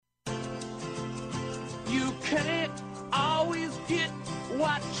can't always get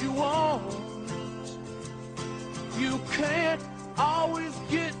what you want. You can't always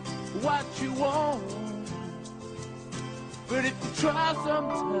get what you want. But if you try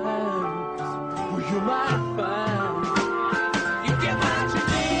sometimes, well, you might find you get what you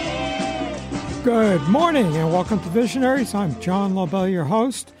need. Good morning and welcome to Visionaries. I'm John Lobel, your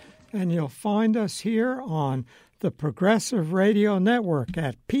host, and you'll find us here on the Progressive Radio Network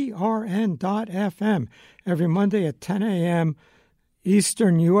at prn.fm every Monday at 10 a.m.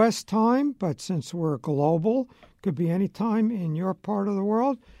 Eastern U.S. time, but since we're global, could be any time in your part of the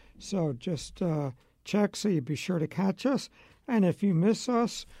world. So just check so you be sure to catch us. And if you miss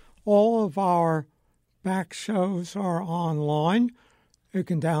us, all of our back shows are online. You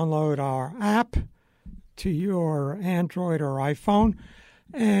can download our app to your Android or iPhone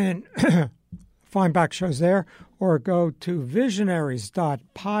and find back shows there, or go to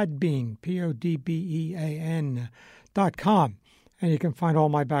visionaries.podbean, podbean.com, and you can find all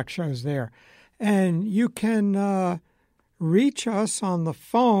my back shows there. And you can reach us on the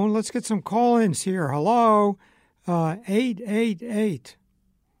phone. Let's get some call-ins here. Hello,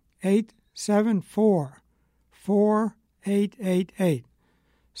 888-874-4888.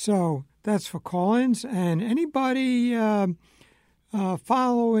 So that's for call-ins. And anybody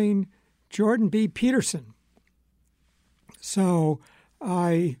following Jordan B. Peterson. So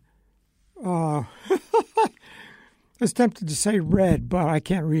I was tempted to say read, but I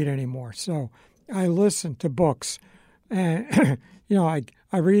can't read anymore. So I listen to books. And, I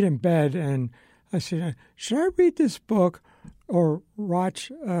read in bed, and I said, should I read this book or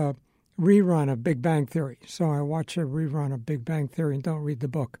watch a rerun of Big Bang Theory? So I watch a rerun of Big Bang Theory and don't read the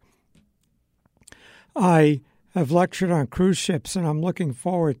book. I have lectured on cruise ships, and I'm looking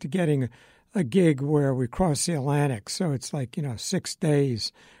forward to getting a gig where we cross the Atlantic. So it's like, 6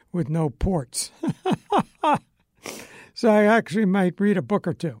 days with no ports. So I actually might read a book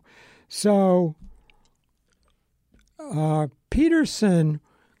or two. So Peterson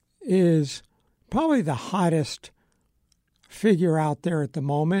is probably the hottest figure out there at the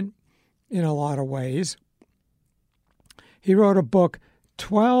moment in a lot of ways. He wrote a book,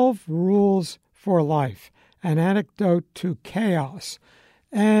 12 Rules for Life, An Antidote to Chaos.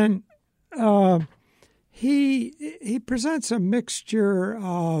 And he presents a mixture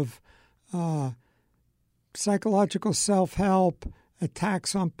of psychological self-help,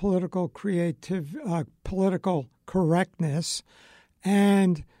 attacks on political correctness,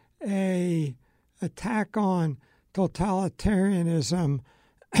 and a attack on totalitarianism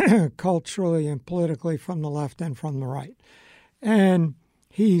culturally and politically from the left and from the right. And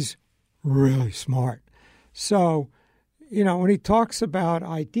he's really smart. So, when he talks about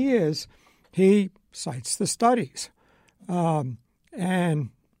ideas, he cites the studies. They're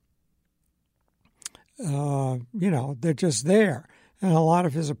just there. And a lot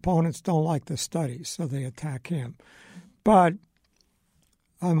of his opponents don't like the studies, so they attack him. But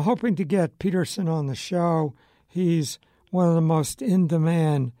I'm hoping to get Peterson on the show. He's one of the most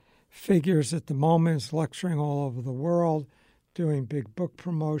in-demand figures at the moment. He's lecturing all over the world, doing big book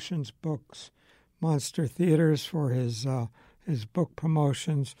promotions, books, monster theaters for his book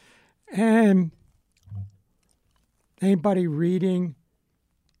promotions. And anybody reading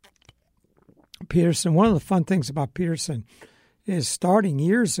Peterson, one of the fun things about Peterson is starting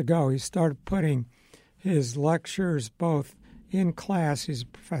years ago, he started putting his lectures both in class, he's a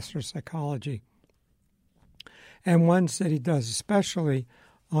professor of psychology, and ones that he does especially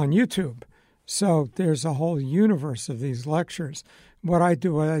on YouTube. So there's a whole universe of these lectures. What I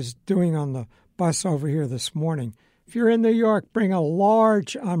was doing on the bus over here this morning, if you're in New York, bring a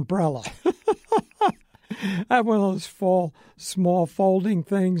large umbrella. I have one of those small folding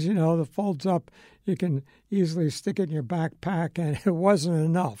things, that folds up. You can easily stick it in your backpack, and it wasn't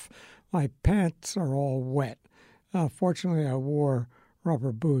enough. My pants are all wet. Fortunately, I wore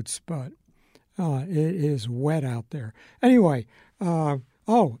rubber boots, but it is wet out there. Anyway, and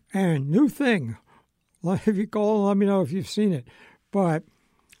new thing. If you call, let me know if you've seen it. But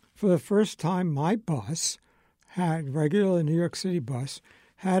for the first time, my bus regular New York City bus,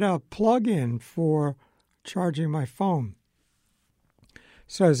 had a plug-in for charging my phone.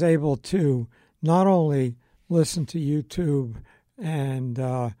 So I was able to not only listen to YouTube and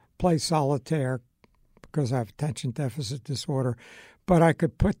play solitaire because I have attention deficit disorder, but I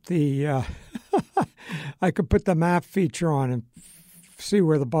could put the map feature on and see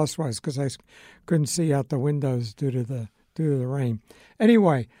where the bus was because I couldn't see out the windows due to the rain.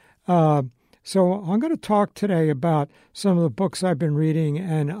 Anyway, so I'm going to talk today about some of the books I've been reading,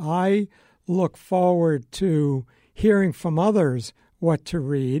 and I look forward to hearing from others what to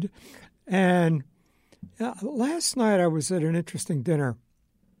read. And Last night I was at an interesting dinner.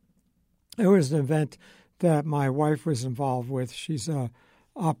 It was an event that my wife was involved with. She's a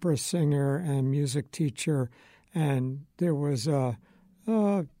opera singer and music teacher, and there was a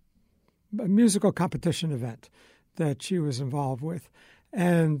musical competition event that she was involved with.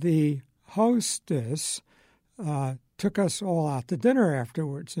 And the hostess took us all out to dinner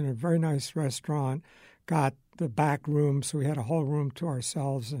afterwards in a very nice restaurant, got the back room, so we had a whole room to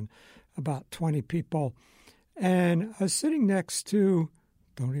ourselves and about 20 people. And I was sitting next to,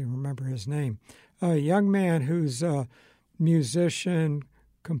 don't even remember his name, a young man who's a musician,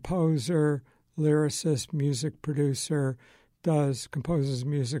 composer, lyricist, music producer, composes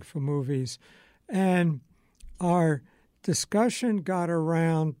music for movies. And our discussion got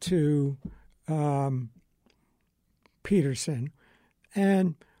around to Peterson,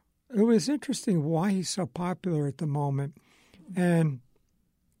 and it was interesting why he's so popular at the moment. And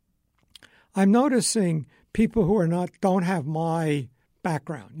I'm noticing people who don't have my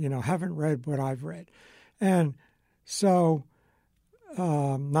background, haven't read what I've read. And so,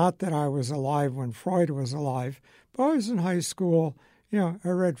 not that I was alive when Freud was alive, but I was in high school. I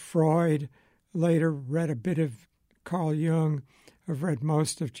read Freud, later read a bit of Carl Jung. I've read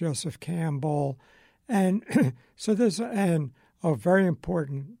most of Joseph Campbell. And so a very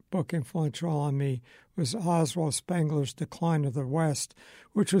important book influential on me was Oswald Spengler's Decline of the West,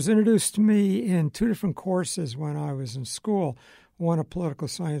 which was introduced to me in two different courses when I was in school, one a political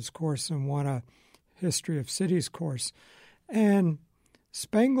science course and one a history of cities course. And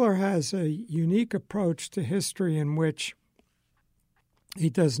Spengler has a unique approach to history in which he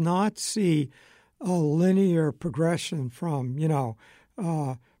does not see a linear progression from,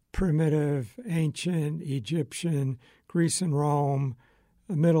 primitive, ancient, Egyptian, Greece and Rome,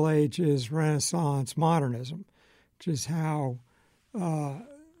 the Middle Ages, Renaissance, modernism, which is how,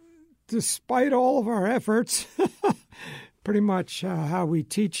 despite all of our efforts, pretty much how we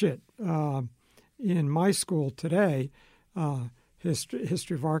teach it in my school today,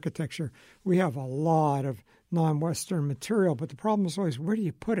 history of architecture. We have a lot of non-Western material, but the problem is always, where do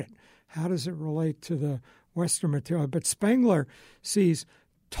you put it? How does it relate to the Western material? But Spengler sees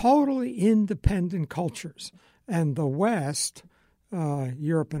totally independent cultures, and the West,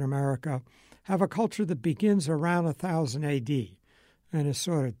 Europe and America, have a culture that begins around 1000 A.D. and is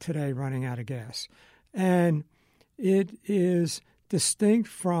sort of today running out of gas. And it is distinct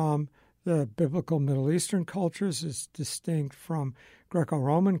from the biblical Middle Eastern cultures. It's distinct from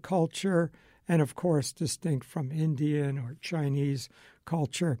Greco-Roman culture, and of course distinct from Indian or Chinese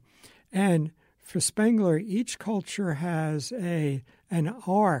culture. And for Spengler, each culture has an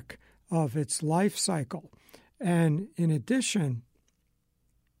arc of its life cycle. And in addition,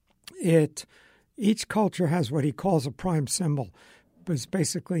 each culture has what he calls a prime symbol, but it's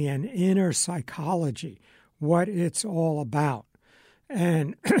basically an inner psychology, what it's all about.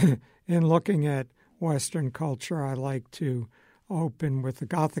 And in looking at Western culture, I like to open with the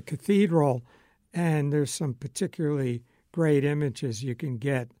Gothic Cathedral, and there's some particularly great images you can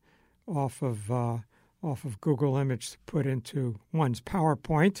get off of Google Image to put into one's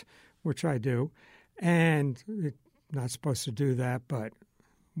PowerPoint, which I do. And not supposed to do that, but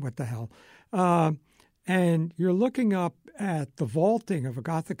what the hell. And you're looking up at the vaulting of a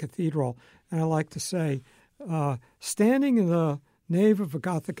Gothic cathedral, and I like to say, standing in the nave of a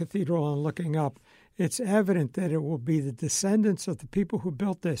Gothic cathedral and looking up, it's evident that it will be the descendants of the people who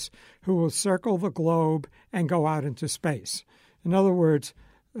built this who will circle the globe and go out into space. In other words,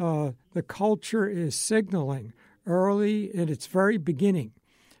 the culture is signaling early in its very beginning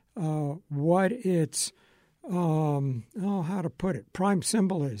what its, how to put it, prime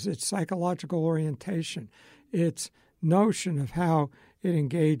symbol is, its psychological orientation, its notion of how it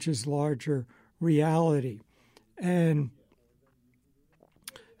engages larger reality. And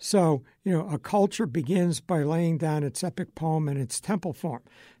so, a culture begins by laying down its epic poem and its temple form.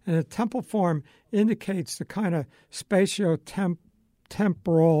 And the temple form indicates the kind of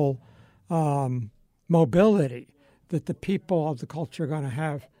spatio-temporal mobility that the people of the culture are going to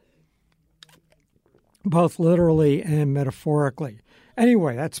have, both literally and metaphorically.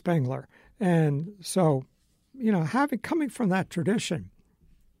 Anyway, that's Spengler. And so, coming from that tradition,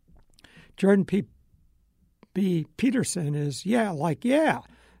 Jordan B. Peterson is, he's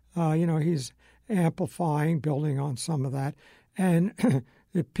amplifying, building on some of that. And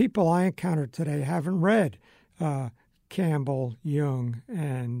the people I encounter today haven't read Campbell, Jung,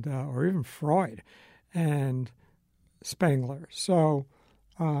 and or even Freud and Spengler. So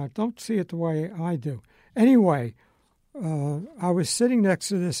don't see it the way I do. Anyway, I was sitting next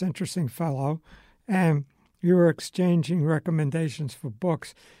to this interesting fellow, and we were exchanging recommendations for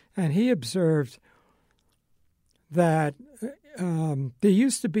books, and he observed that there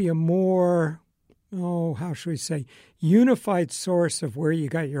used to be a more, how should we say, unified source of where you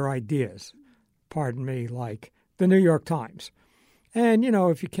got your ideas. Pardon me, like the New York Times. And,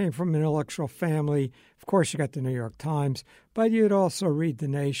 if you came from an intellectual family, of course you got the New York Times, but you'd also read The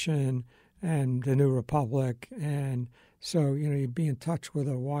Nation and The New Republic. And so, you'd be in touch with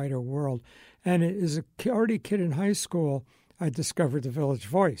a wider world. And as a already kid in high school, I discovered the Village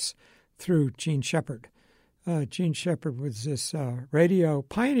Voice through Gene Shepard. Gene Shepard was this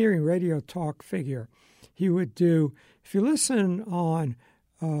pioneering radio talk figure. He would do, if you listen on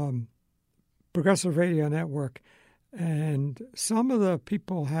Progressive Radio Network, and some of the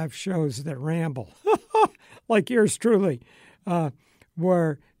people have shows that ramble, like yours truly,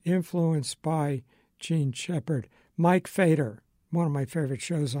 were influenced by Gene Shepard. Mike Fader, one of my favorite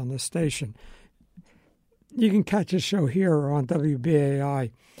shows on this station. You can catch a show here on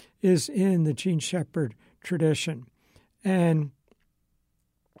WBAI, is in the Gene Shepard tradition. And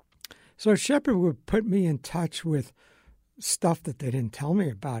so Shepard would put me in touch with stuff that they didn't tell me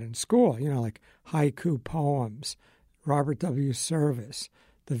about in school, like haiku poems, Robert W. Service,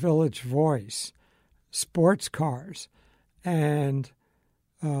 The Village Voice, sports cars, and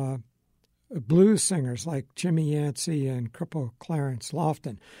blues singers like Jimmy Yancey and cripple Clarence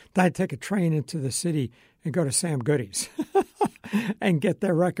Lofton. Then I'd take a train into the city and go to Sam Goody's and get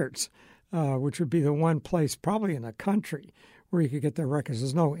their records, which would be the one place probably in the country where you could get their records.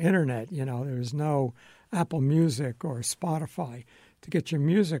 There's no internet, there was no Apple Music or Spotify to get your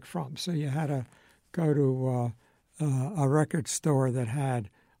music from. So you had to go to a record store that had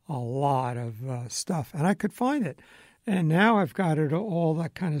a lot of stuff. And I could find it. And now I've got it, all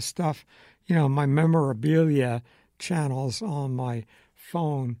that kind of stuff, my memorabilia channels on my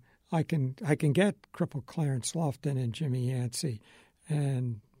phone. I can get crippled Clarence Lofton and Jimmy Yancey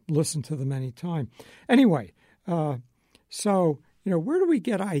and listen to them anytime. Anyway, so, where do we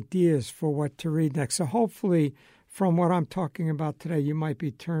get ideas for what to read next? So hopefully from what I'm talking about today, you might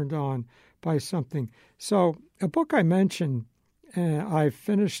be turned on by something. So a book I mentioned, I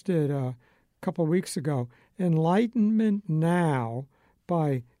finished it a couple of weeks ago, Enlightenment Now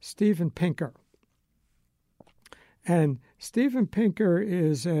by Steven Pinker. And Steven Pinker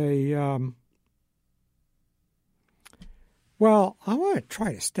is I want to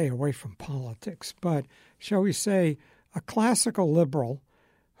try to stay away from politics, but shall we say a classical liberal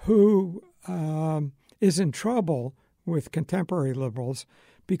who is in trouble with contemporary liberals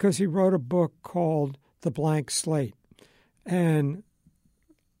because he wrote a book called The Blank Slate. And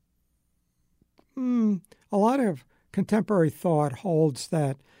a lot of contemporary thought holds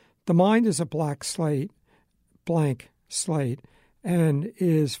that the mind is a blank slate, and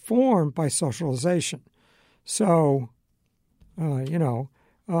is formed by socialization. So,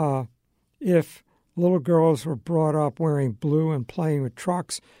 if little girls were brought up wearing blue and playing with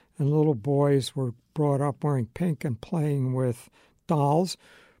trucks, and little boys were brought up wearing pink and playing with dolls,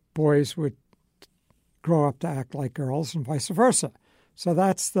 boys would grow up to act like girls and vice versa. So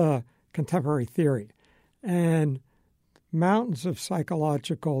that's the contemporary theory. And mountains of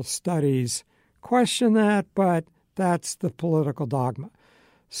psychological studies question that, but that's the political dogma.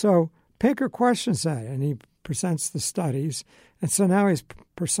 So Pinker questions that, and he presents the studies. And so now he's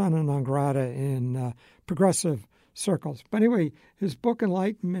persona non grata in progressive circles. But anyway, his book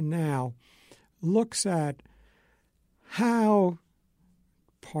Enlightenment Now looks at how,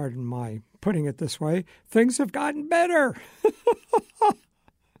 pardon my putting it this way, things have gotten better.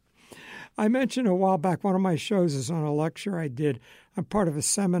 I mentioned a while back, one of my shows is on a lecture I did. I'm part of a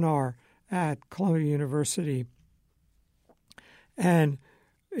seminar at Columbia University, and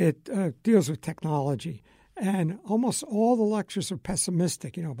it deals with technology. And almost all the lectures are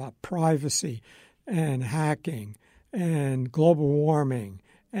pessimistic, about privacy and hacking and global warming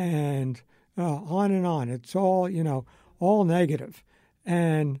and on and on. It's all, all negative.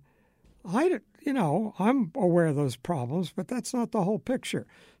 And I'm aware of those problems, but that's not the whole picture.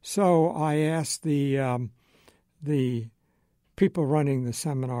 So I asked the people running the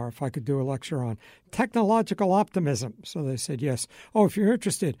seminar if I could do a lecture on technological optimism. So they said yes. Oh, if you're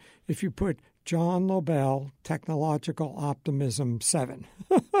interested, if you put John Lobel, Technological Optimism 7.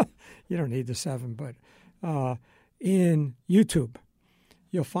 You don't need the 7, but in YouTube,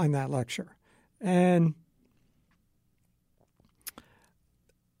 you'll find that lecture. And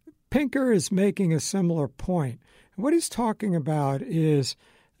Pinker is making a similar point. What he's talking about is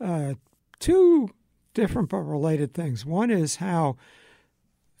two different but related things. One is how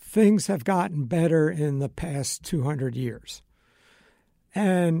things have gotten better in the past 200 years.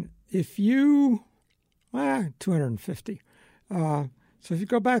 And if you, 250. So if you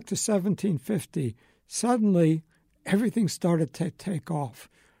go back to 1750, suddenly everything started to take off.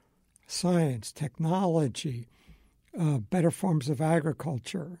 Science, technology, better forms of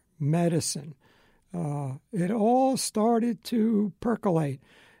agriculture, medicine. It all started to percolate.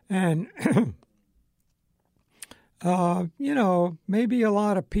 And, maybe a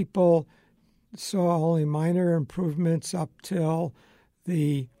lot of people saw only minor improvements up till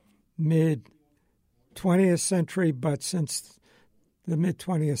the mid-20th century, but since the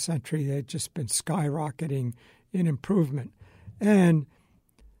mid-20th century, they've just been skyrocketing in improvement. And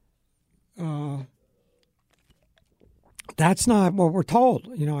that's not what we're told.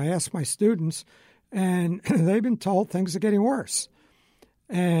 I ask my students, and they've been told things are getting worse.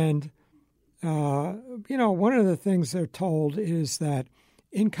 And, one of the things they're told is that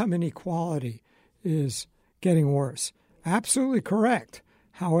income inequality is getting worse. Absolutely correct.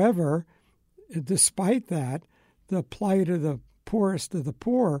 However, despite that, the plight of the poorest of the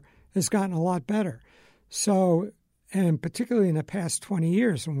poor has gotten a lot better. So, and particularly in the past 20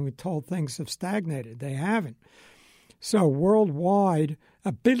 years when we're told things have stagnated, they haven't. So worldwide,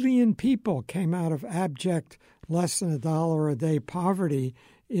 1 billion people came out of abject, less than $1 a day poverty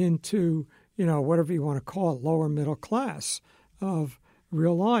into, whatever you want to call it, lower middle class of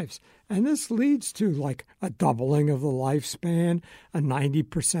real lives. And this leads to like a doubling of the lifespan, a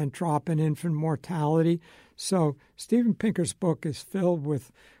 90% drop in infant mortality. So Steven Pinker's book is filled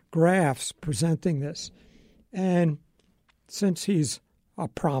with graphs presenting this. And since he's a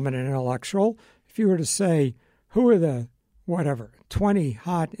prominent intellectual, if you were to say, who are the 20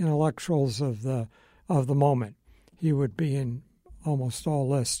 hot intellectuals of the moment, he would be in almost all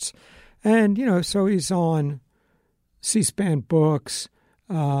lists. And, so he's on C-SPAN books.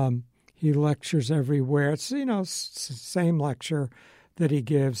 He lectures everywhere. It's, it's the same lecture that he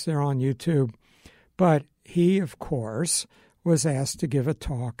gives. They're on YouTube. But he, of course, was asked to give a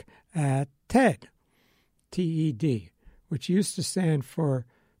talk at TED, TED, which used to stand for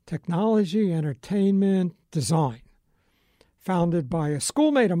Technology, Entertainment, Design, founded by a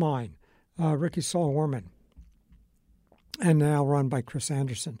schoolmate of mine, Ricky Saul-Wurman, and now run by Chris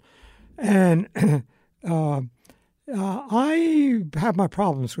Anderson. And I have my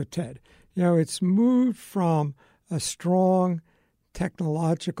problems with TED. It's moved from a strong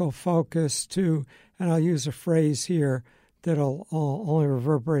technological focus to, and I'll use a phrase here that'll only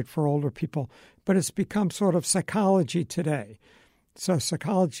reverberate for older people, but it's become sort of Psychology Today. So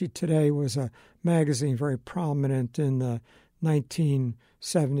Psychology Today was a magazine very prominent in the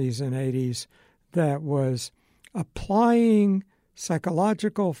 1970s and 80s that was applying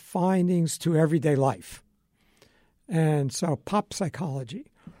psychological findings to everyday life. And so pop psychology.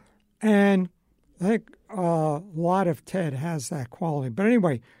 And I think a lot of TED has that quality. But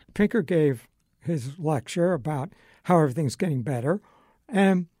anyway, Pinker gave his lecture about how everything's getting better.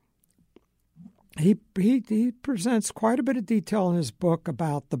 And he presents quite a bit of detail in his book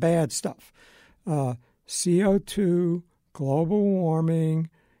about the bad stuff. CO2, global warming,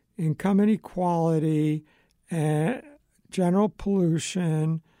 income inequality, and general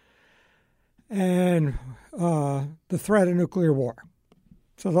pollution, and the threat of nuclear war.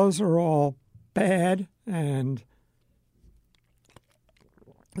 So those are all bad and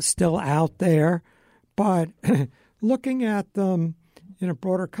still out there. But looking at them in a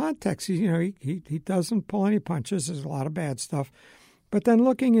broader context, he doesn't pull any punches. There's a lot of bad stuff. But then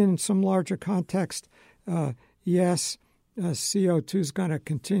looking in some larger context, yes, CO2 is going to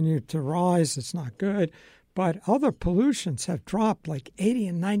continue to rise. It's not good. But other pollutions have dropped like 80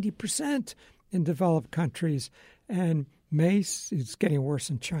 and 90% in developed countries. And it's getting worse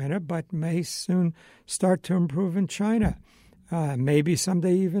in China, but may soon start to improve in China, maybe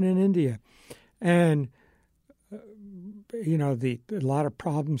someday even in India. And, a lot of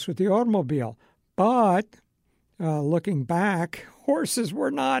problems with the automobile. But looking back, horses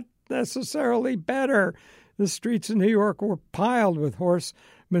were not necessarily better. The streets of New York were piled with horse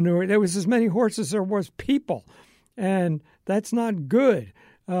manure. There was as many horses as there was people, and that's not good.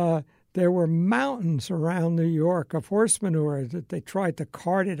 There were mountains around New York of horse manure that they tried to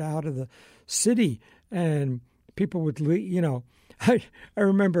cart it out of the city, and people would leave. I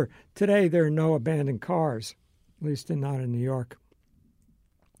remember today there are no abandoned cars, at least not in New York.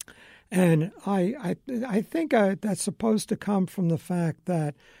 And I think that's supposed to come from the fact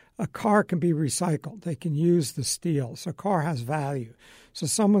that a car can be recycled. They can use the steel. So a car has value. So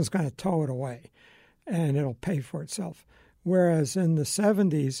someone's going to tow it away, and it'll pay for itself. Whereas in the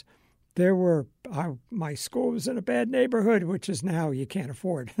 70s, my school was in a bad neighborhood, which is now you can't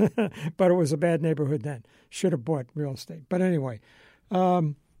afford. But it was a bad neighborhood then. Should have bought real estate. But anyway,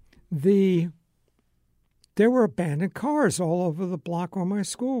 there were abandoned cars all over the block where my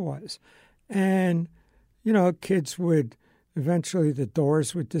school was. And, kids would eventually, the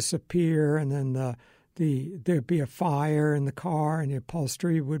doors would disappear, and then there'd be a fire in the car, and the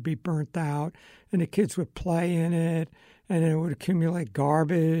upholstery would be burnt out, and the kids would play in it, and it would accumulate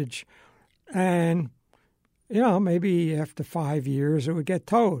garbage, and maybe after 5 years it would get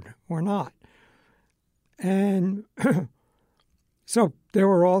towed or not. And so there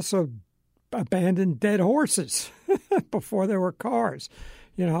were also abandoned dead horses before there were cars.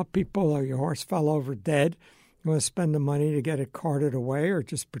 People, your horse fell over dead. You want to spend the money to get it carted away or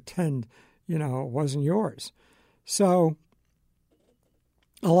just pretend, it wasn't yours. So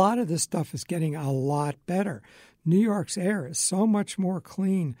a lot of this stuff is getting a lot better. New York's air is so much more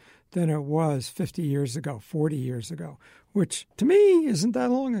clean than it was 50 years ago, 40 years ago, which to me isn't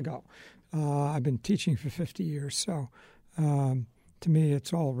that long ago. I've been teaching for 50 years, so to me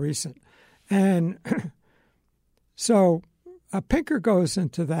it's all recent. And so Pinker goes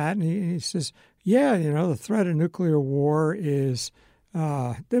into that, and he says, the threat of nuclear war is,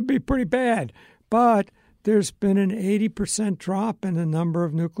 that'd be pretty bad, but there's been an 80% drop in the number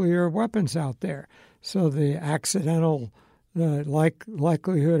of nuclear weapons out there. So the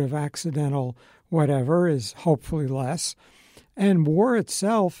likelihood of accidental whatever is hopefully less. And war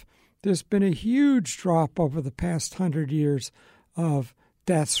itself, there's been a huge drop over the past 100 years of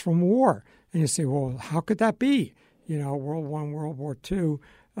deaths from war. And you say, well, how could that be? World War I, World War II,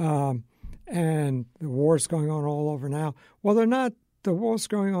 and the war's going on all over now. Well, they're not. The war's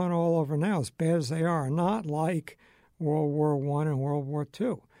going on all over now, as bad as they are, not like World War I and World War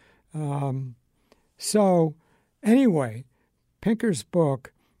II. So anyway, Pinker's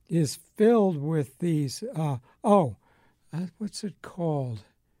book is filled with these, what's it called?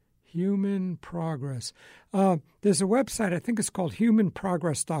 Human Progress. There's a website, I think it's called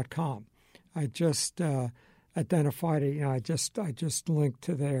humanprogress.com. I just identified it. I just linked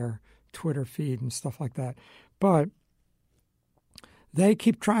to their Twitter feed and stuff like that. But they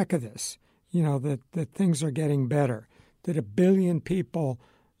keep track of this, that things are getting better, that 1 billion people,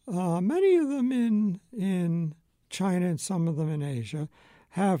 many of them in China and some of them in Asia,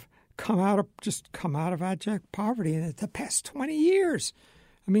 have come out of abject poverty in the past 20 years.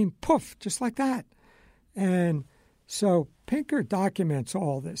 I mean, poof, just like that. And so Pinker documents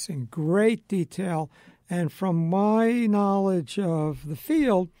all this in great detail, and from my knowledge of the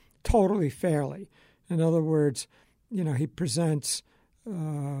field, totally fairly. In other words, he presents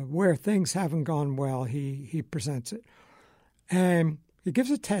where things haven't gone well, he presents it. And he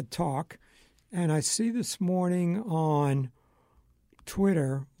gives a TED Talk, and I see this morning on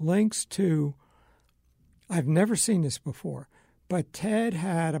Twitter links to, I've never seen this before, but TED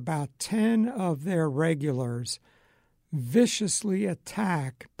had about 10 of their regulars viciously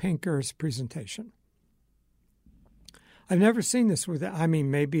attack Pinker's presentation. I've never seen this with,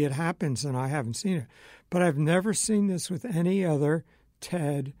 maybe it happens and I haven't seen it, but I've never seen this with any other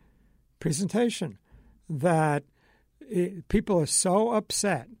TED presentation, that people are so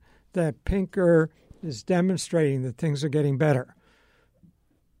upset that Pinker is demonstrating that things are getting better.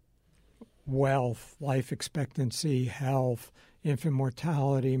 Wealth, life expectancy, health, infant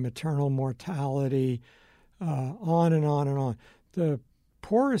mortality, maternal mortality, on and on and on. The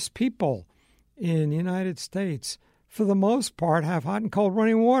poorest people in the United States, for the most part, have hot and cold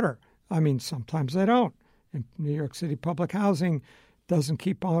running water. Sometimes they don't. In New York City, public housing doesn't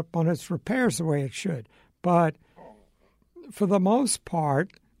keep up on its repairs the way it should. But for the most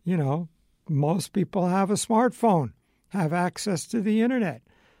part, most people have a smartphone, have access to the internet.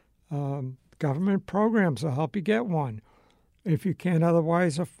 Government programs will help you get one if you can't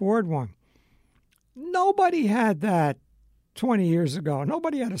otherwise afford one. Nobody had that 20 years ago.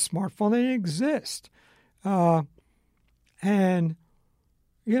 Nobody had a smartphone. They didn't exist. And,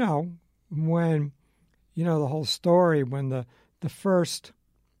 when, the whole story, when the first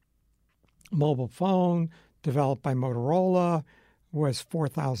mobile phone developed by Motorola was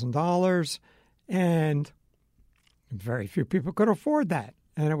 $4,000, and very few people could afford that.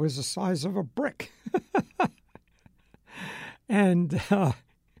 And it was the size of a brick. And so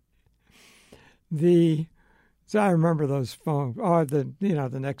I remember those phones.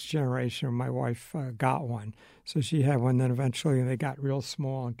 The next generation, my wife got one. So she had one. Then eventually they got real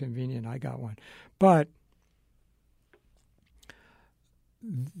small and convenient. I got one. But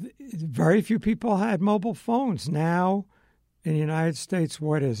very few people had mobile phones. Now in the United States,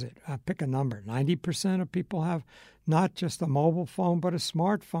 what is it? Pick a number. 90% of people have not just a mobile phone, but a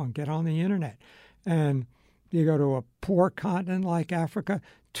smartphone, get on the internet. And you go to a poor continent like Africa,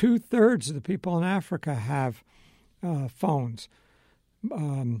 2/3 of the people in Africa have phones,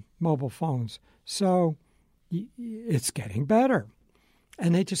 mobile phones. So it's getting better.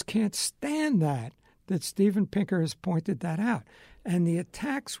 And they just can't stand that that Steven Pinker has pointed that out. And the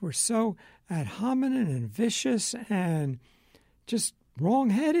attacks were so ad hominem and vicious and just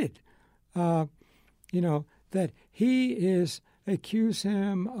wrong-headed, that he accuse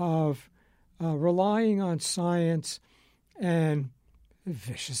him of relying on science and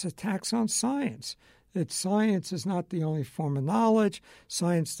vicious attacks on science. That science is not the only form of knowledge.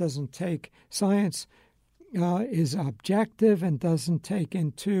 Science is objective and doesn't take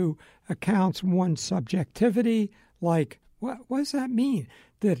into account one's subjectivity. Like, what does that mean?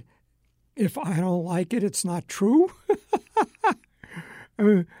 That if I don't like it, it's not true?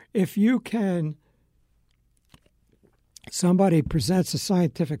 If somebody presents a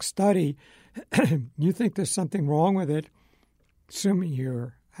scientific study, you think there's something wrong with it, assuming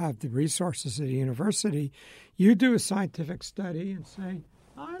you have the resources at a university, you do a scientific study and say,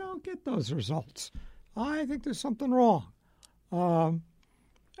 I don't get those results. I think there's something wrong.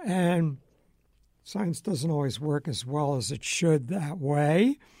 And science doesn't always work as well as it should that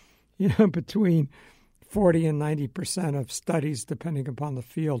way. Between 40 and 90% of studies, depending upon the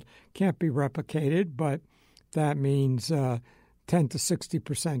field, can't be replicated, but that means 10 to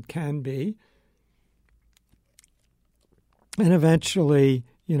 60% can be. And eventually,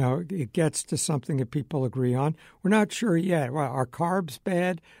 it gets to something that people agree on. We're not sure yet. Well, are carbs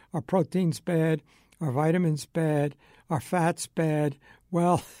bad? Are proteins bad? Are vitamins bad? Are fats bad?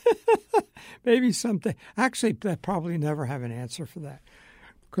 Well, maybe someday. Actually, they probably never have an answer for that,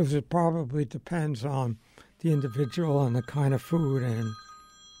 because it probably depends on the individual and the kind of food and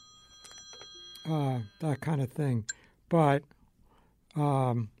that kind of thing. But,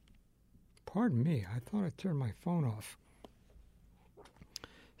 pardon me, I thought I turned my phone off.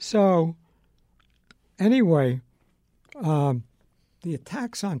 So, anyway, the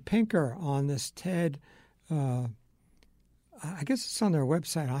attacks on Pinker on this TED, I guess it's on their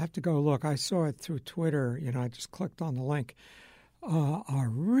website. I'll have to go look. I saw it through Twitter. I just clicked on the link. Are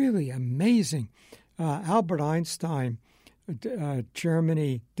really amazing. Albert Einstein,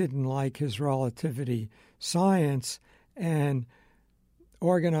 Germany didn't like his relativity science and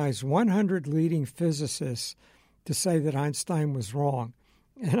organized 100 leading physicists to say that Einstein was wrong.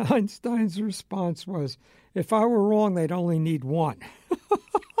 And Einstein's response was, if I were wrong, they'd only need one.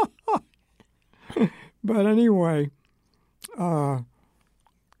 But anyway, go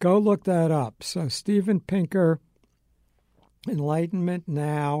look that up. So Steven Pinker, Enlightenment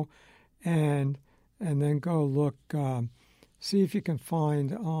Now, and then go look, see if you can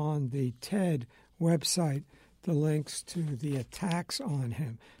find on the TED website the links to the attacks on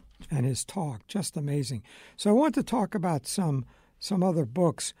him and his talk. Just amazing. So I want to talk about some other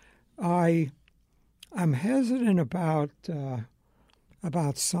books. I'm hesitant about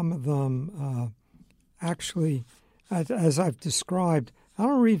some of them. Actually, as I've described, I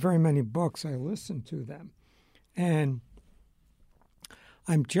don't read very many books. I listen to them, and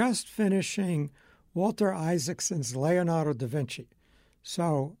I'm just finishing Walter Isaacson's Leonardo da Vinci.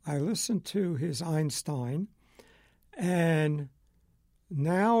 So I listened to his Einstein, and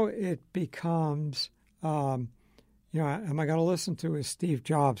now it becomes, am I going to listen to his Steve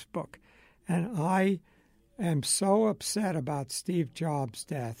Jobs book? And I am so upset about Steve Jobs'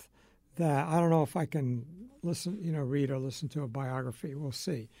 death that I don't know if I can read or listen to a biography. We'll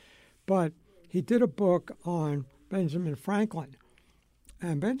see. But he did a book on Benjamin Franklin.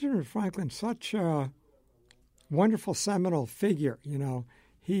 And Benjamin Franklin's such a wonderful seminal figure.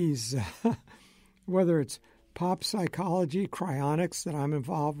 He's, whether it's pop psychology, cryonics that I'm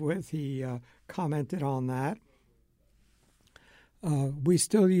involved with, he commented on that. We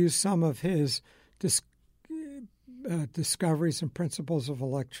still use some of his discoveries and principles of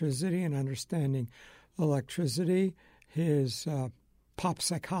electricity and understanding electricity, his pop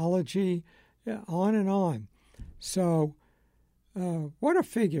psychology, on and on. So what a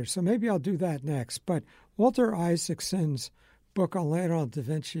figure. So maybe I'll do that next. But Walter Isaacson's book on Leonardo da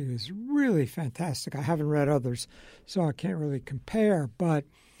Vinci is really fantastic. I haven't read others, so I can't really compare. But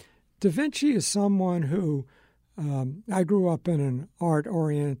da Vinci is someone who, I grew up in an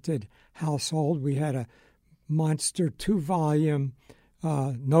art-oriented household. We had a monster 2-volume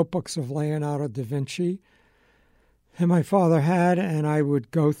notebooks of Leonardo da Vinci, and my father had, and I would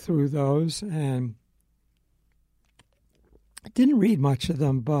go through those, and I didn't read much of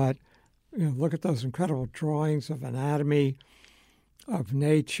them, but look at those incredible drawings of anatomy, of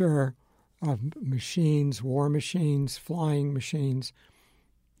nature, of machines, war machines, flying machines.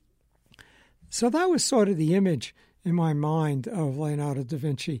 So that was sort of the image in my mind of Leonardo da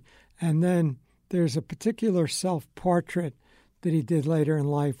Vinci. And then there's a particular self-portrait that he did later in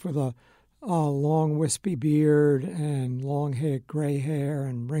life with a long wispy beard and long hair, gray hair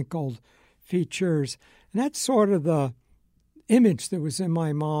and wrinkled features. And that's sort of the image that was in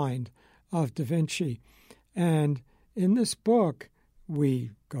my mind of Da Vinci. And in this book,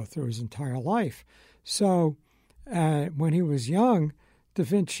 we go through his entire life. So when he was young, Da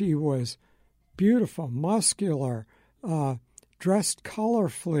Vinci was beautiful, muscular, dressed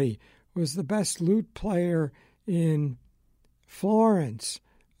colorfully, was the best lute player in Florence,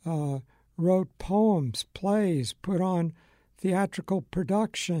 wrote poems, plays, put on theatrical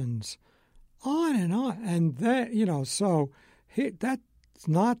productions, on and on. And that, so that's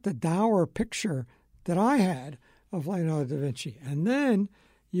not the dour picture that I had of Leonardo da Vinci. And then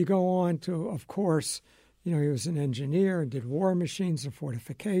you go on to, of course, he was an engineer and did war machines and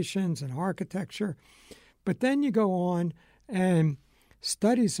fortifications and architecture. But then you go on and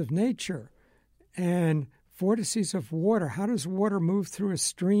studies of nature and vortices of water. How does water move through a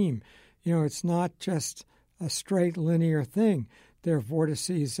stream? It's not just a straight linear thing. There are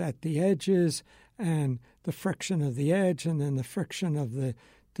vortices at the edges and the friction of the edge and then the friction of the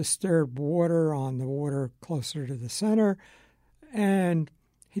disturbed water on the water closer to the center. And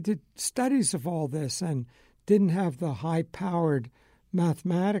he did studies of all this and didn't have the high-powered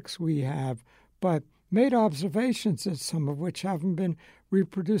mathematics we have, but made observations, some of which haven't been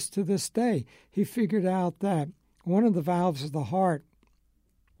reproduced to this day. He figured out that one of the valves of the heart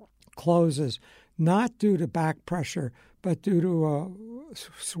closes not due to back pressure, but due to a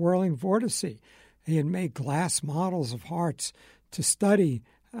swirling vortice. He had made glass models of hearts to study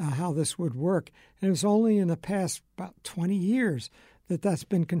how this would work. And it was only in the past about 20 years that that's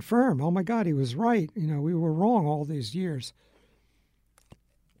been confirmed. Oh, my God, he was right. We were wrong all these years.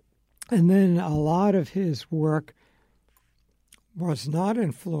 And then a lot of his work was not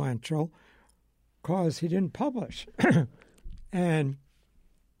influential because he didn't publish. And,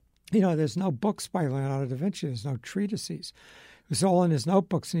 there's no books by Leonardo da Vinci. There's no treatises. It was all in his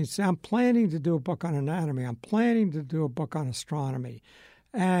notebooks. And he'd say, I'm planning to do a book on anatomy. I'm planning to do a book on astronomy.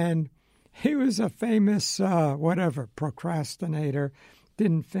 And he was a famous, procrastinator,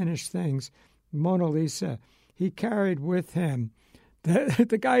 didn't finish things. Mona Lisa, he carried with him.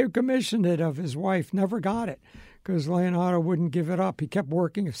 The guy who commissioned it of his wife never got it because Leonardo wouldn't give it up. He kept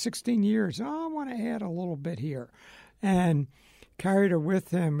working 16 years. I want to add a little bit here. And carried her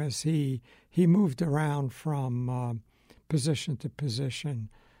with him as he moved around from position to position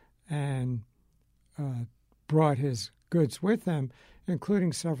and brought his goods with him,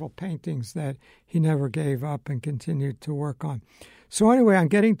 including several paintings that he never gave up and continued to work on. So anyway, I'm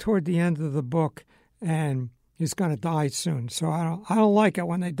getting toward the end of the book, and he's going to die soon. So I don't like it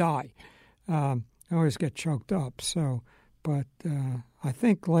when they die. I always get choked up. But I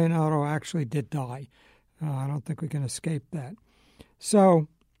think Leonardo actually did die. I don't think we can escape that. So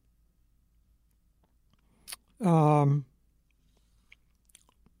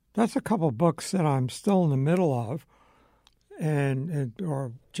that's a couple books that I'm still in the middle of,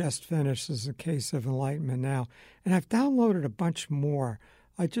 or just finished, as the case of Enlightenment Now. And I've downloaded a bunch more.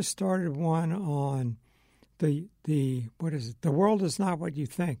 I just started one on the world is not what you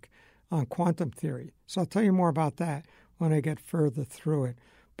think, on quantum theory. So I'll tell you more about that when I get further through it.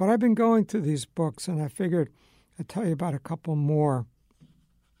 But I've been going through these books, and I figured I'd tell you about a couple more.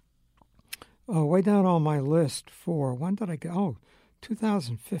 Way down on my list for, when did I get?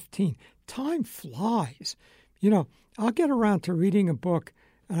 2015. Time flies. I'll get around to reading a book,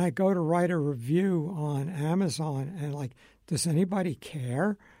 and I go to write a review on Amazon, and does anybody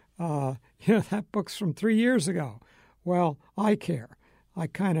care? That book's from 3 years ago. Well, I care. I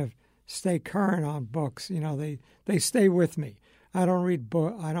kind of stay current on books. They stay with me. I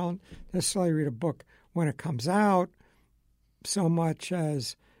don't necessarily read a book when it comes out so much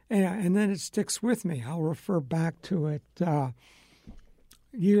as, and then it sticks with me. I'll refer back to it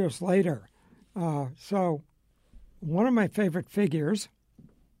years later. So one of my favorite figures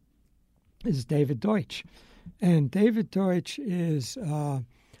is David Deutsch. And David Deutsch is, I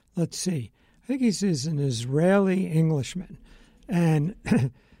think he's an Israeli Englishman. And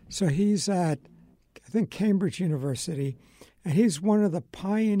so he's at, I think, Cambridge University, and he's one of the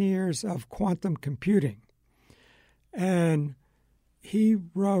pioneers of quantum computing. And he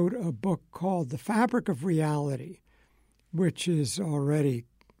wrote a book called The Fabric of Reality, which is already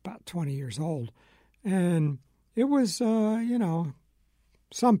about 20 years old. And it was, some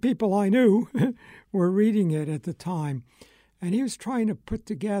people I knew were reading it at the time. And he was trying to put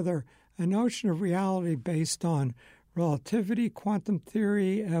together a notion of reality based on relativity, quantum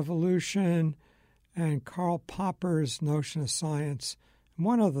theory, evolution, and Karl Popper's notion of science. And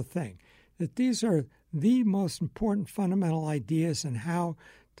one other thing, that these are the most important fundamental ideas, and how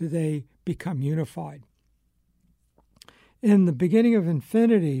do they become unified. In the beginning of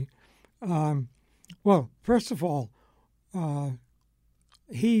Infinity, Well, first of all,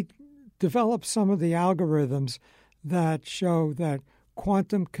 he developed some of the algorithms that show that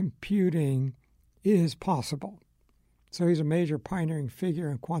quantum computing is possible. So he's a major pioneering figure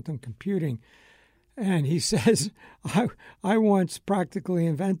in quantum computing. And he says, I once practically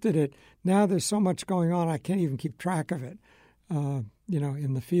invented it. Now there's so much going on, I can't even keep track of it,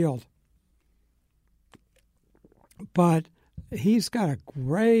 in the field. But he's got a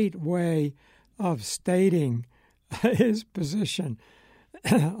great way of stating his position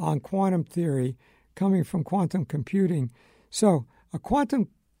on quantum theory coming from quantum computing. So a quantum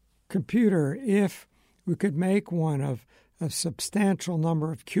computer, if we could make one of a substantial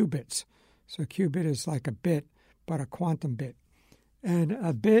number of qubits. So a qubit is like a bit, but a quantum bit. And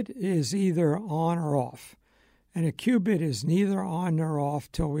a bit is either on or off. And a qubit is neither on nor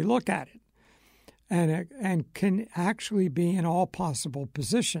off till we look at it. And can actually be in all possible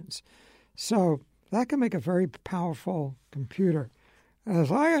positions. So that can make a very powerful computer.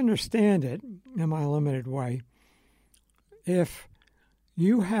 As I understand it, in my limited way, if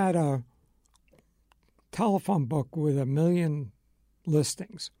you had a telephone book with 1 million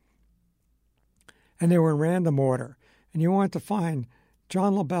listings, and they were in random order, and you wanted to find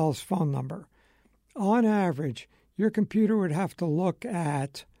John LaBelle's phone number, on average, your computer would have to look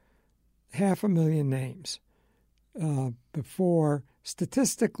at 500,000 names before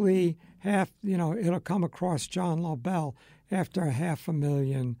statistically it'll come across John LaBelle after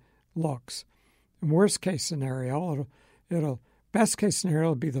 500,000 looks. In worst case scenario, best case scenario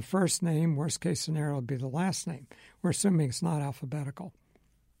will be the first name, worst case scenario will be the last name. We're assuming it's not alphabetical.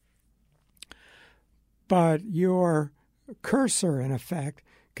 But your cursor, in effect,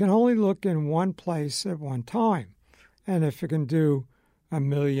 can only look in one place at one time. And if you can do 1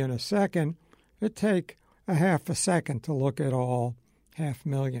 million a second, it'd take a half a second to look at all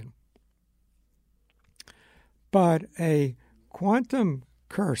 500,000. But a quantum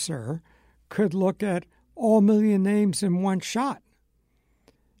cursor could look at all 1 million names in one shot.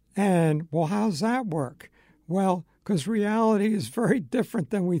 And, well, how's that work? Well, because reality is very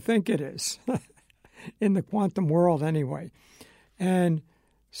different than we think it is, in the quantum world anyway. And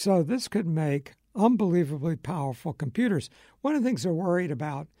so this could make unbelievably powerful computers. One of the things they're worried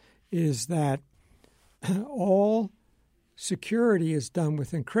about is that all security is done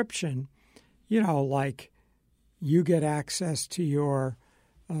with encryption, like you get access to your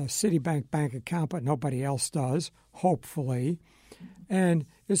Citibank bank account, but nobody else does, hopefully, and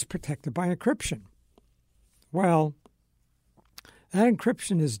is protected by encryption. Well, that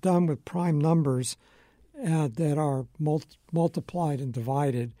encryption is done with prime numbers that are multiplied and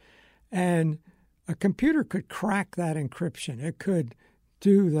divided, and a computer could crack that encryption. It could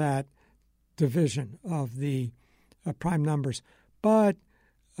do that division of the prime numbers. But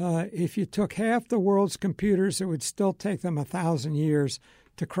if you took half the world's computers, it would still take them 1,000 years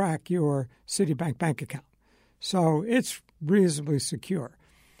to crack your Citibank bank account. So it's reasonably secure.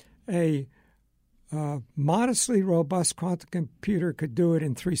 A modestly robust quantum computer could do it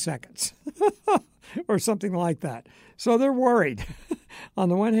in 3 seconds or something like that. So they're worried. On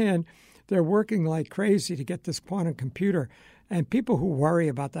the one hand, they're working like crazy to get this quantum computer. And people who worry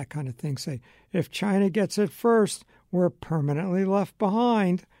about that kind of thing say, if China gets it first, we're permanently left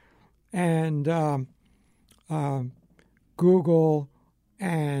behind. And Google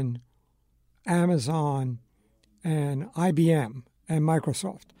and Amazon and IBM and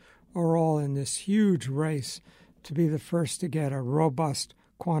Microsoft are all in this huge race to be the first to get a robust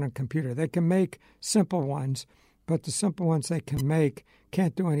quantum computer. They can make simple ones, but the simple ones they can make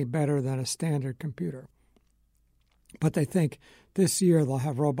can't do any better than a standard computer. But they think this year they'll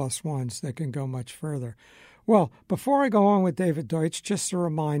have robust ones that can go much further. Well, before I go on with David Deutsch, just a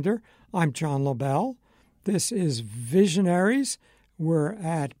reminder, I'm John LaBelle. This is Visionaries. We're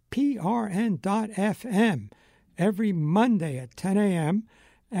at prn.fm every Monday at 10 a.m.,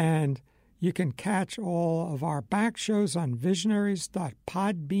 and you can catch all of our back shows on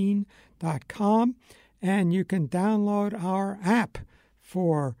visionaries.podbean.com, and you can download our app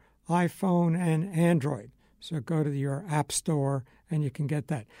for iPhone and Android. So go to your app store and you can get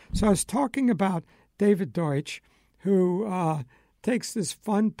that. So I was talking about David Deutsch, who takes this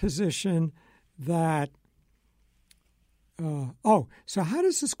fun position that, so how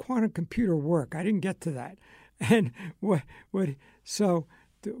does this quantum computer work? I didn't get to that. And when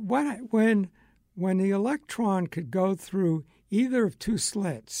the electron could go through either of two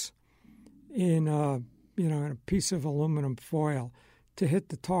slits in a piece of aluminum foil to hit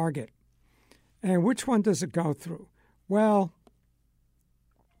the target, and which one does it go through? Well,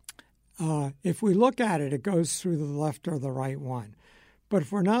 if we look at it, it goes through the left or the right one. But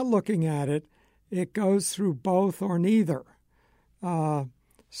if we're not looking at it, it goes through both or neither.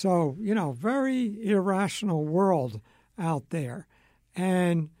 So, very irrational world out there.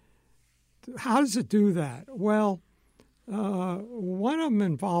 And how does it do that? Well, one of them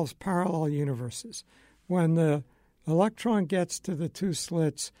involves parallel universes. When the electron gets to the two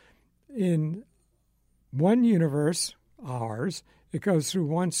slits in one universe, ours, it goes through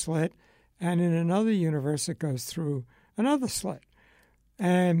one slit, and in another universe, it goes through another slit.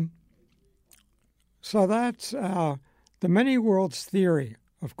 And so that's the many worlds theory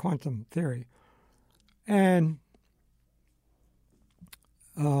of quantum theory. And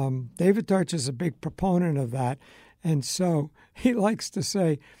David Deutsch is a big proponent of that. And so he likes to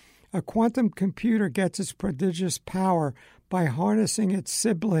say, a quantum computer gets its prodigious power by harnessing its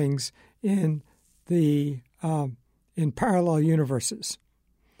siblings in parallel universes.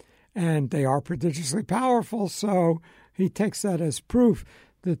 And they are prodigiously powerful, so he takes that as proof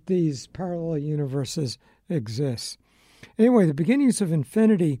that these parallel universes exist. Anyway, The Beginnings of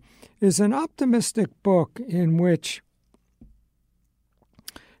Infinity is an optimistic book in which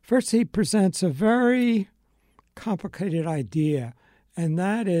first he presents a very complicated idea, and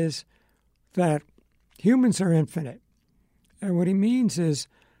that is that humans are infinite. And what he means is,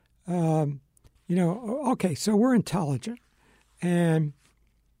 okay, so we're intelligent, and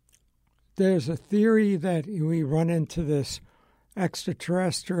there's a theory that we run into this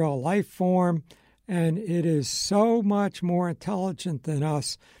extraterrestrial life form, and it is so much more intelligent than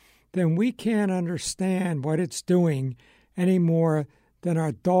us, then we can't understand what it's doing any more than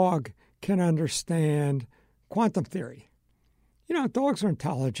our dog can understand quantum theory. Dogs are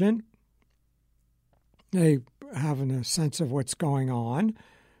intelligent. They have a sense of what's going on.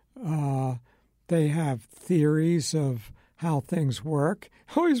 They have theories of how things work.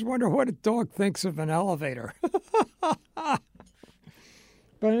 I always wonder what a dog thinks of an elevator.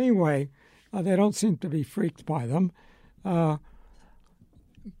 But anyway, they don't seem to be freaked by them.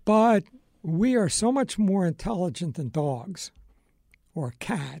 But we are so much more intelligent than dogs or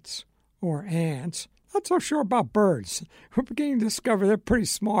cats or ants. Not so sure about birds. We're beginning to discover they're pretty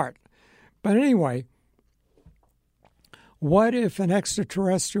smart. But anyway, what if an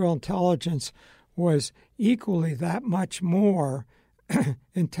extraterrestrial intelligence was equally that much more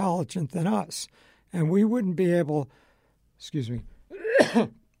intelligent than us? And we wouldn't be able,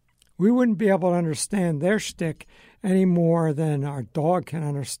 we wouldn't be able to understand their shtick any more than our dog can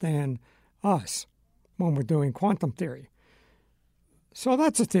understand us when we're doing quantum theory. So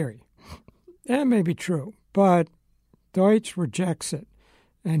that's a theory. That may be true, but Deutsch rejects it.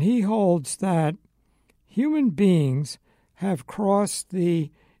 And he holds that human beings have crossed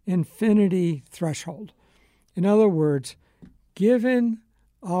the infinity threshold. In other words, given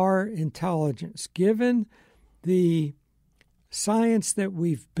our intelligence, given the science that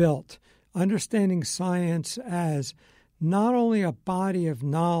we've built, understanding science as not only a body of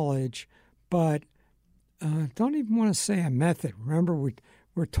knowledge, but don't even want to say a method. Remember,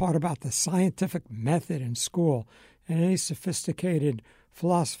 we're taught about the scientific method in school, and any sophisticated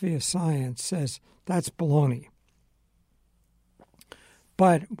philosophy of science says that's baloney.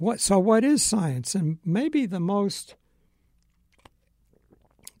 But what is science? And maybe the most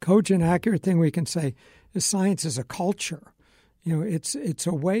cogent, accurate thing we can say is science is a culture. It's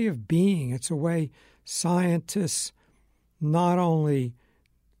a way of being. It's a way scientists not only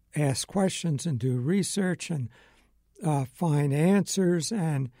ask questions and do research and find answers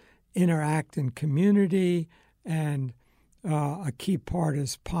and interact in community. And a key part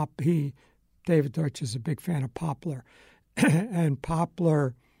is David Deutsch is a big fan of Poplar. And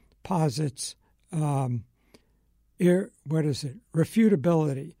Poplar posits,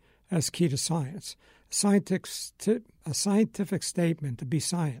 refutability as key to science. A scientific statement to be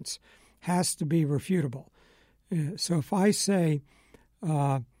science has to be refutable. So if I say,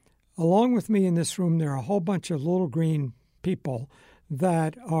 along with me in this room, there are a whole bunch of little green people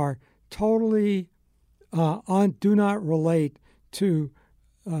that are totally do not relate to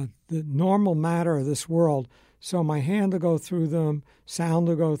the normal matter of this world. So my hand will go through them, sound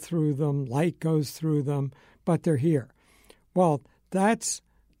will go through them, light goes through them, but they're here. Well, that's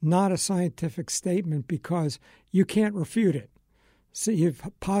not a scientific statement because you can't refute it. So you've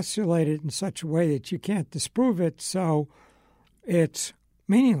postulated in such a way that you can't disprove it, so it's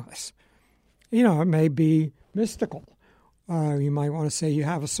meaningless. It may be mystical. You might want to say you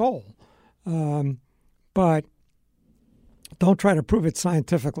have a soul. But don't try to prove it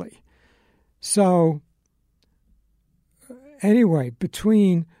scientifically. So anyway,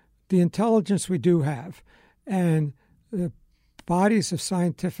 between the intelligence we do have and the bodies of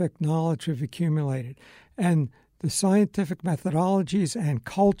scientific knowledge we've accumulated and the scientific methodologies and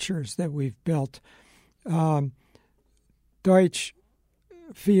cultures that we've built, Deutsch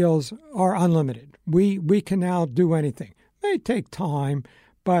feels are unlimited. We can now do anything. It may take time,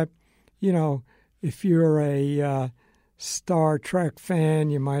 but, if you're a Star Trek fan,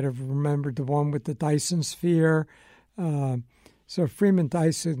 you might have remembered the one with the Dyson sphere. So Freeman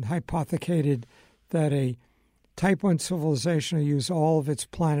Dyson hypothecated that a Type 1 civilization will use all of its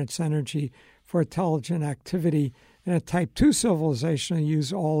planet's energy for intelligent activity, and a Type 2 civilization will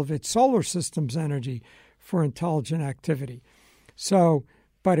use all of its solar system's energy for intelligent activity. So,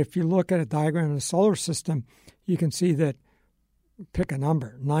 but if you look at a diagram of the solar system, you can see that, pick a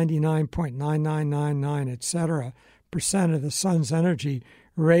number, 99.9999, etc., percent of the sun's energy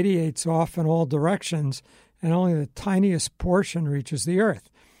radiates off in all directions, and only the tiniest portion reaches the Earth,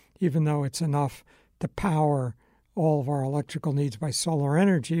 even though it's enough to power all of our electrical needs by solar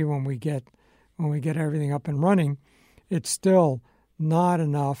energy when we get everything up and running. It's still not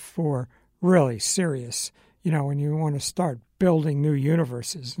enough for really serious, when you want to start building new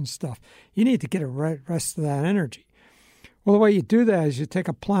universes and stuff. You need to get a rest of that energy. Well, the way you do that is you take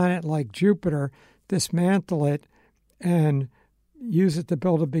a planet like Jupiter, dismantle it, and use it to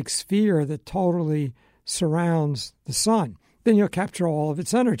build a big sphere that totally surrounds the sun. Then you'll capture all of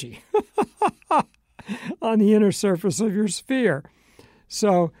its energy on the inner surface of your sphere.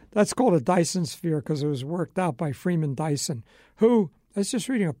 So that's called a Dyson sphere because it was worked out by Freeman Dyson, who, I was just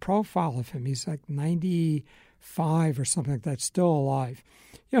reading a profile of him. He's like 95 or something like that, still alive.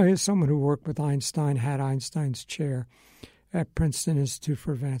 He's someone who worked with Einstein, had Einstein's chair at Princeton Institute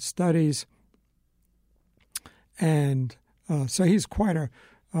for Advanced Studies. And so he's quite a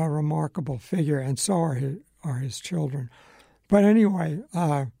remarkable figure, and so are his children. But anyway,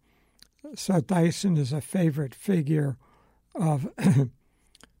 so Dyson is a favorite figure of,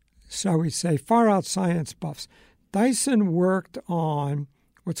 shall we say, far-out science buffs. Dyson worked on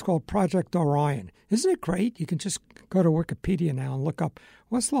what's called Project Orion. Isn't it great? You can just go to Wikipedia now and look up,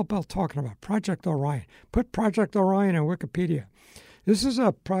 what's Lobel talking about? Project Orion. Put Project Orion in Wikipedia. This is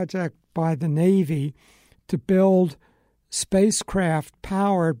a project by the Navy to build spacecraft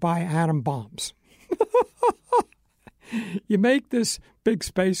powered by atom bombs. You make this big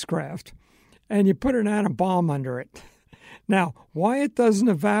spacecraft and you put an atom bomb under it. Now, why it doesn't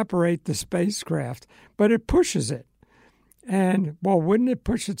evaporate the spacecraft, but it pushes it. And, well, wouldn't it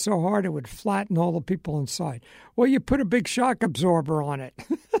push it so hard it would flatten all the people inside? Well, you put a big shock absorber on it.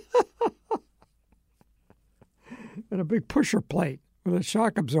 And a big pusher plate with the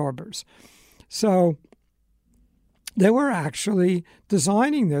shock absorbers. So they were actually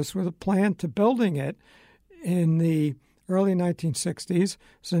designing this with a plan to building it in the early 1960s.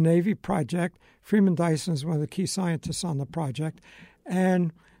 It's a Navy project. Freeman Dyson is one of the key scientists on the project.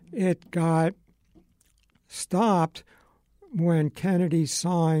 And it got stopped when Kennedy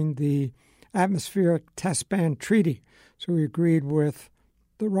signed the Atmospheric Test Ban Treaty. So we agreed with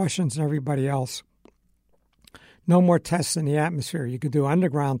the Russians and everybody else. No more tests in the atmosphere. You could do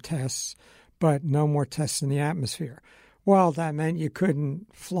underground tests, but no more tests in the atmosphere. Well, that meant you couldn't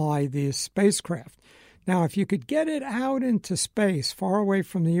fly these spacecraft. Now, if you could get it out into space, far away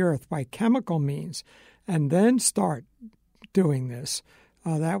from the Earth, by chemical means, and then start doing this,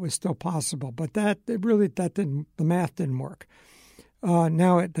 that was still possible. But the math didn't work.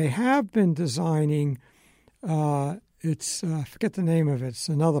 Now, they have been designing, I forget the name of it, it's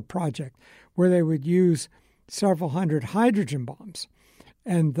another project, where they would use several hundred hydrogen bombs.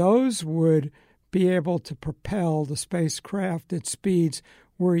 And those would be able to propel the spacecraft at speeds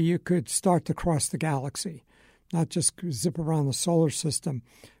where you could start to cross the galaxy, not just zip around the solar system,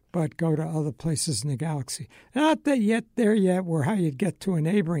 but go to other places in the galaxy. Not that there yet where how you'd get to a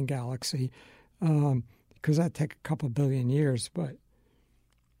neighboring galaxy, because that'd take a couple billion years. But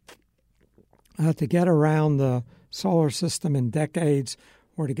to get around the solar system in decades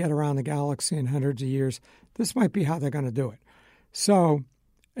or to get around the galaxy in hundreds of years, this might be how they're going to do it. So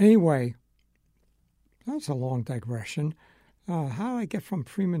anyway, that's a long digression. How do I get from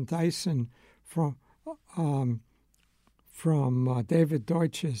Freeman Dyson from David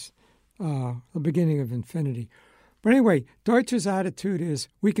Deutsch's The Beginning of Infinity? But anyway, Deutsch's attitude is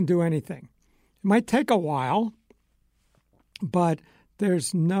we can do anything. It might take a while, but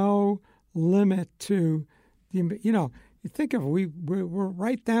there's no limit to the, you think of it, we're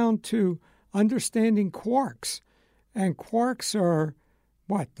right down to understanding quarks. And quarks are,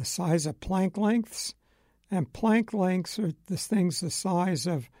 the size of Planck lengths? And Planck lengths are the things the size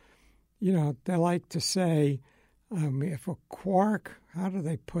of, they like to say, if a quark, how do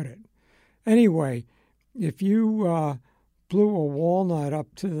they put it? Anyway, if you blew a walnut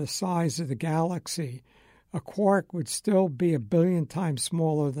up to the size of the galaxy, a quark would still be 1 billion times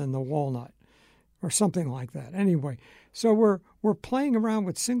smaller than the walnut, or something like that. Anyway, so we're playing around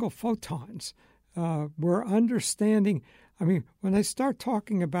with single photons. We're understanding. I mean, when they start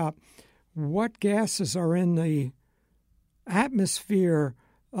talking about what gases are in the atmosphere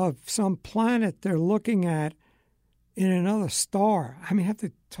of some planet they're looking at in another star. I mean, have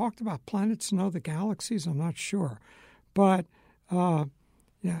they talked about planets and other galaxies? I'm not sure. But,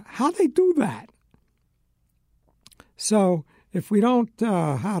 yeah, how they do that? So if we don't,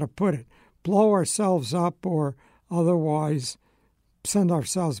 how to put it, blow ourselves up or otherwise send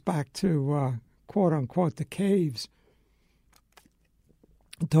ourselves back to, quote-unquote, the caves,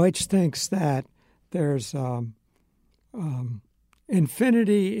 Deutsch thinks that there's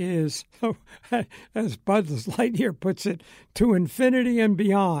infinity is, as Buzz Lightyear puts it, to infinity and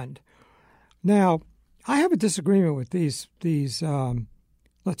beyond. Now, I have a disagreement with these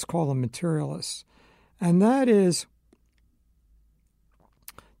let's call them materialists, and that is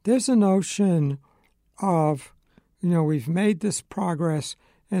there's a notion of, we've made this progress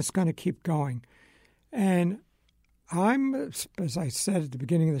and it's going to keep going. And I'm, as I said at the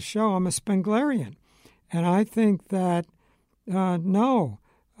beginning of the show, I'm a Spenglerian. And I think that, no,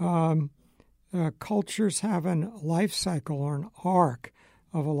 cultures have a life cycle or an arc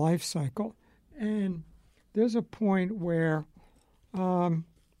of a life cycle. And there's a point where,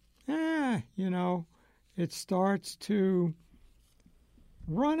 it starts to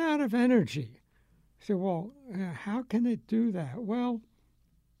run out of energy. So, well, how can it do that? Well,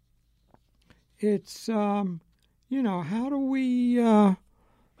 it's, how do we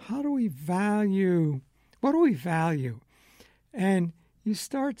value, what do we value? And you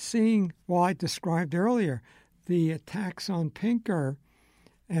start seeing, well, I described earlier, the attacks on Pinker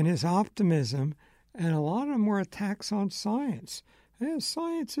and his optimism, and a lot of them were attacks on science.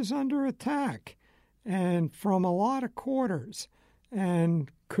 Science is under attack, and from a lot of quarters,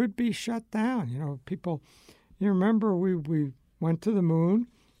 and could be shut down. People, you remember we went to the moon,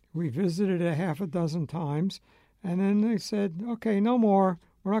 we visited it 6 times, and then they said, okay, no more,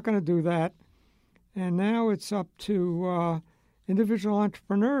 we're not going to do that. And now it's up to individual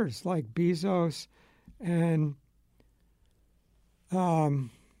entrepreneurs like Bezos and,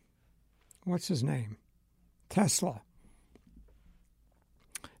 what's his name? Tesla.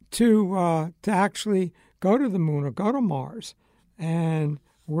 To actually go to the moon or go to Mars. And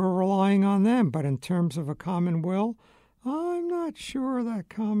we're relying on them. But in terms of a common will, I'm not sure that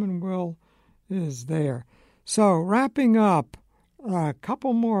common will is there. So wrapping up, a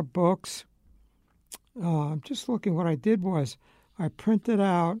couple more books. I'm just looking. What I did was I printed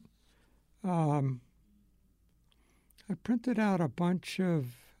out my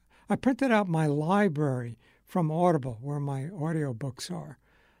library from Audible, where my audiobooks are.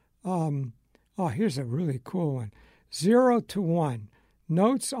 Here's a really cool one. 0 to 1,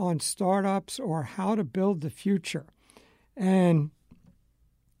 Notes on Startups or How to Build the Future. And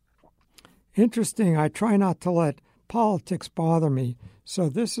interesting, I try not to let politics bother me. So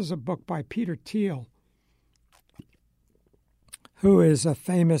this is a book by Peter Thiel, who is a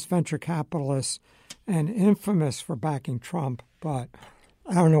famous venture capitalist and infamous for backing Trump, but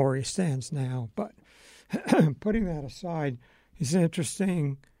I don't know where he stands now. But putting that aside, he's an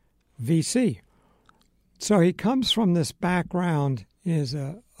interesting VC. So he comes from this background as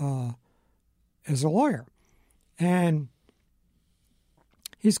a lawyer, and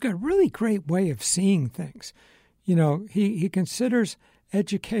he's got a really great way of seeing things. He considers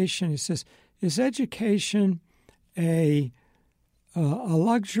education. He says, is education a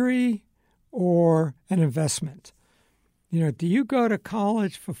luxury or an investment? Do you go to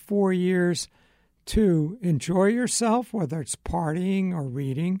college for 4 years to enjoy yourself, whether it's partying or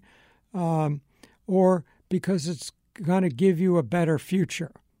reading, or because it's going to give you a better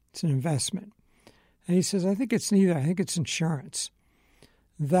future? It's an investment. And he says, I think it's neither. I think it's insurance.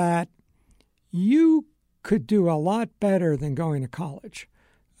 That you could do a lot better than going to college.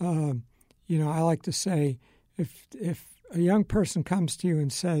 I like to say, if a young person comes to you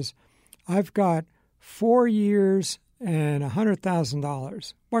and says, I've got 4 years and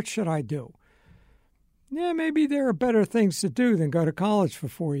 $100,000, what should I do? Yeah, maybe there are better things to do than go to college for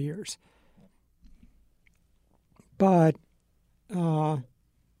 4 years. But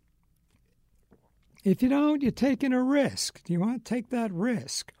if you don't, you're taking a risk. Do you want to take that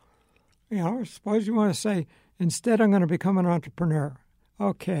risk? Suppose you want to say, instead I'm going to become an entrepreneur.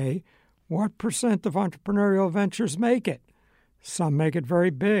 Okay, what percent of entrepreneurial ventures make it? Some make it very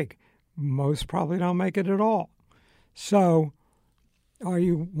big. Most probably don't make it at all. So do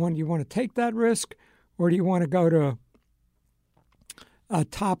you want to take that risk, or do you want to go to a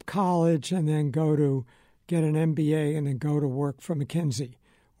top college and then get an MBA, and then go to work for McKinsey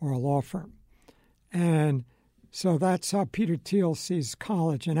or a law firm. And so that's how Peter Thiel sees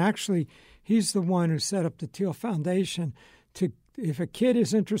college. And actually, he's the one who set up the Thiel Foundation to, if a kid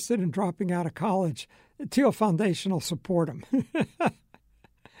is interested in dropping out of college, the Thiel Foundation will support him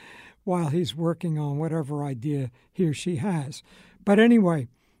while he's working on whatever idea he or she has. But anyway,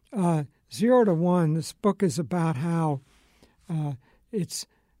 0 to 1, this book is about how it's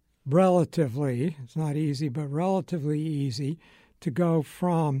relatively, it's not easy, but relatively easy to go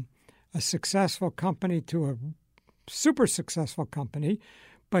from a successful company to a super successful company,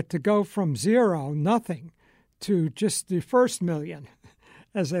 but to go from zero, nothing, to just the first million,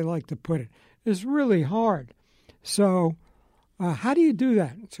 as they like to put it, is really hard. So how do you do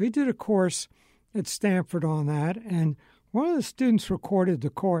that? So he did a course at Stanford on that, and one of the students recorded the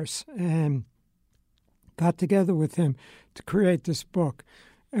course and got together with him to create this book.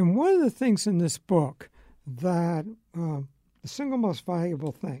 And one of the things in this book that the single most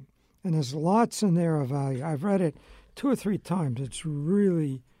valuable thing, and there's lots in there of value. I've read it 2 or 3 times. It's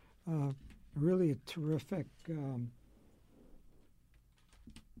really, really a terrific,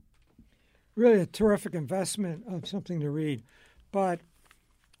 really a terrific investment of something to read. But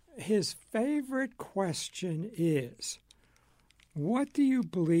his favorite question is, what do you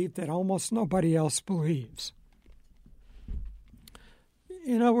believe that almost nobody else believes?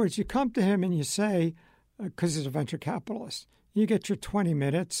 In other words, you come to him and you say, because he's a venture capitalist, you get your 20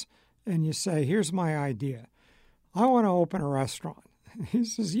 minutes and you say, here's my idea. I want to open a restaurant. He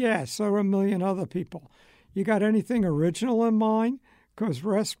says, yeah, so are a million other people. You got anything original in mind? Because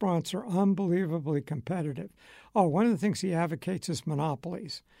restaurants are unbelievably competitive. Oh, one of the things he advocates is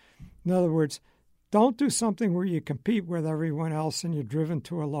monopolies. In other words, don't do something where you compete with everyone else and you're driven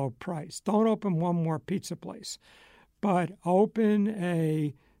to a low price. Don't open one more pizza place, but open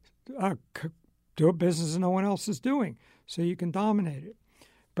do a business no one else is doing so you can dominate it.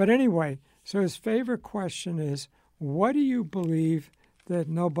 But anyway, so his favorite question is, what do you believe that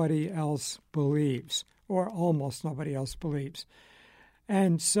nobody else believes, or almost nobody else believes?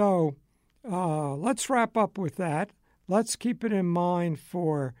 And so let's wrap up with that. Let's keep it in mind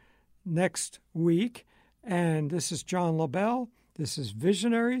for next week. And this is John LaBelle. This is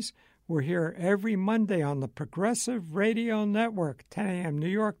Visionaries. We're here every Monday on the Progressive Radio Network, 10 a.m. New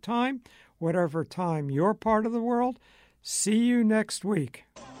York time, whatever time your part of the world. See you next week.